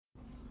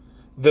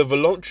The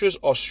Voluptuous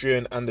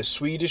Austrian and the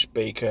Swedish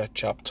Baker,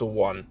 Chapter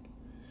 1.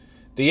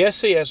 The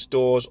SAS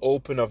doors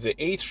open of the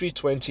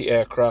A320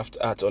 aircraft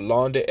at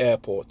Arlanda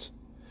Airport.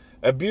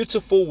 A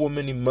beautiful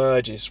woman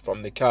emerges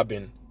from the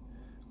cabin.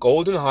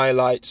 Golden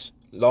highlights,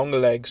 long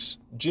legs,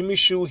 Jimmy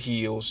Choo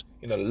heels,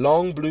 in a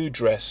long blue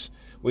dress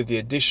with the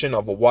addition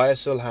of a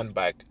YSL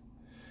handbag.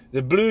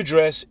 The blue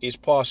dress is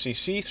partially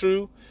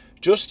see-through,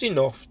 just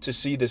enough to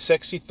see the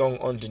sexy thong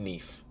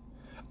underneath.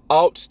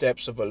 Out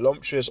steps a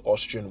voluptuous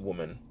Austrian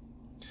woman.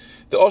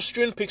 The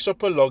Austrian picks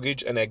up her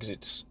luggage and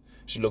exits.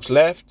 She looks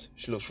left,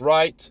 she looks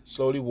right,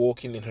 slowly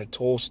walking in her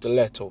tall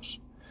stilettos.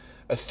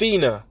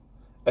 Athena,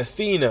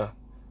 Athena,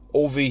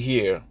 over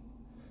here.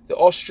 The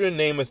Austrian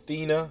named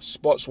Athena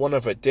spots one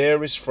of her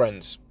dearest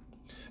friends.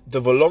 The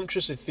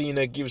voluptuous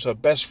Athena gives her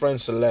best friend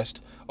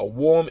Celeste a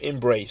warm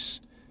embrace.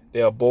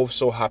 They are both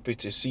so happy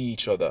to see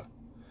each other.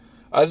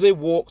 As they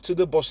walk to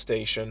the bus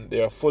station,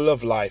 they are full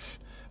of life,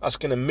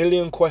 asking a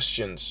million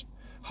questions.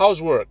 How's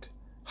work?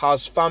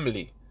 How's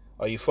family?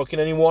 Are you fucking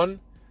anyone?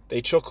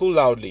 They chuckle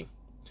loudly.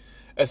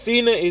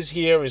 Athena is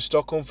here in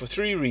Stockholm for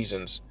 3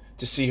 reasons: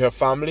 to see her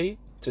family,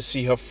 to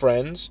see her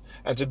friends,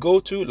 and to go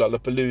to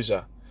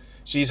Lollapalooza.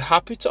 She is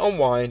happy to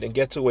unwind and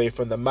get away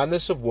from the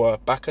madness of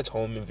work back at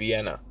home in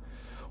Vienna.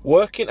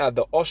 Working at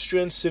the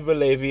Austrian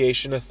Civil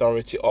Aviation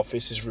Authority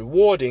office is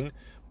rewarding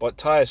but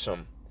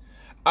tiresome.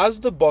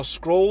 As the bus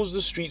scrolls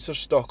the streets of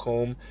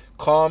Stockholm,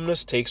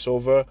 calmness takes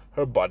over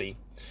her body.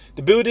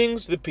 The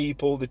buildings, the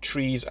people, the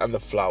trees, and the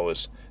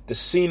flowers. The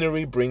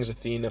scenery brings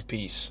Athena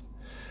peace.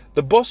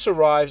 The bus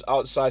arrives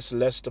outside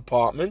Celeste's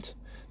apartment.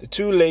 The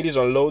 2 ladies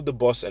unload the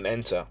bus and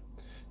enter.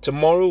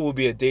 Tomorrow will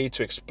be a day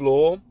to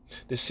explore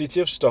the city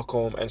of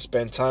Stockholm and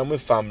spend time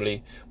with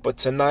family, but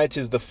tonight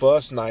is the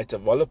first night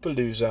of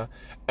Lollapalooza,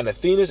 and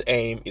Athena's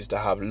aim is to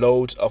have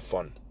loads of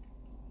fun.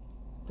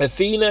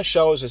 Athena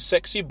showers her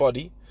sexy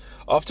body.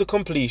 After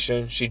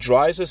completion, she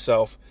dries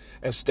herself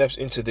and steps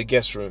into the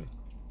guest room.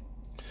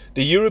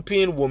 The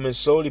European woman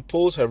slowly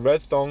pulls her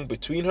red thong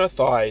between her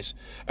thighs,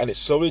 and it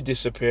slowly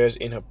disappears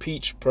in her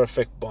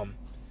peach-perfect bum.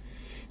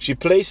 She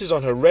places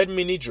on her red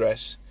mini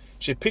dress.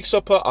 She picks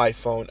up her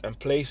iPhone and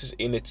places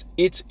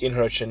it in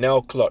her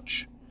Chanel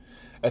clutch.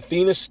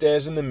 Athena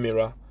stares in the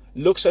mirror,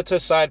 looks at her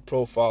side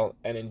profile,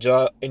 and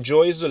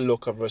enjoys the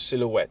look of her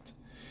silhouette.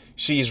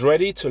 She is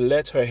ready to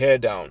let her hair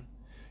down.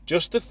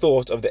 Just the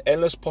thought of the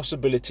endless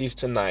possibilities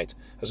tonight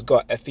has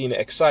got Athena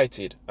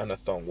excited and her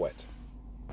thong wet.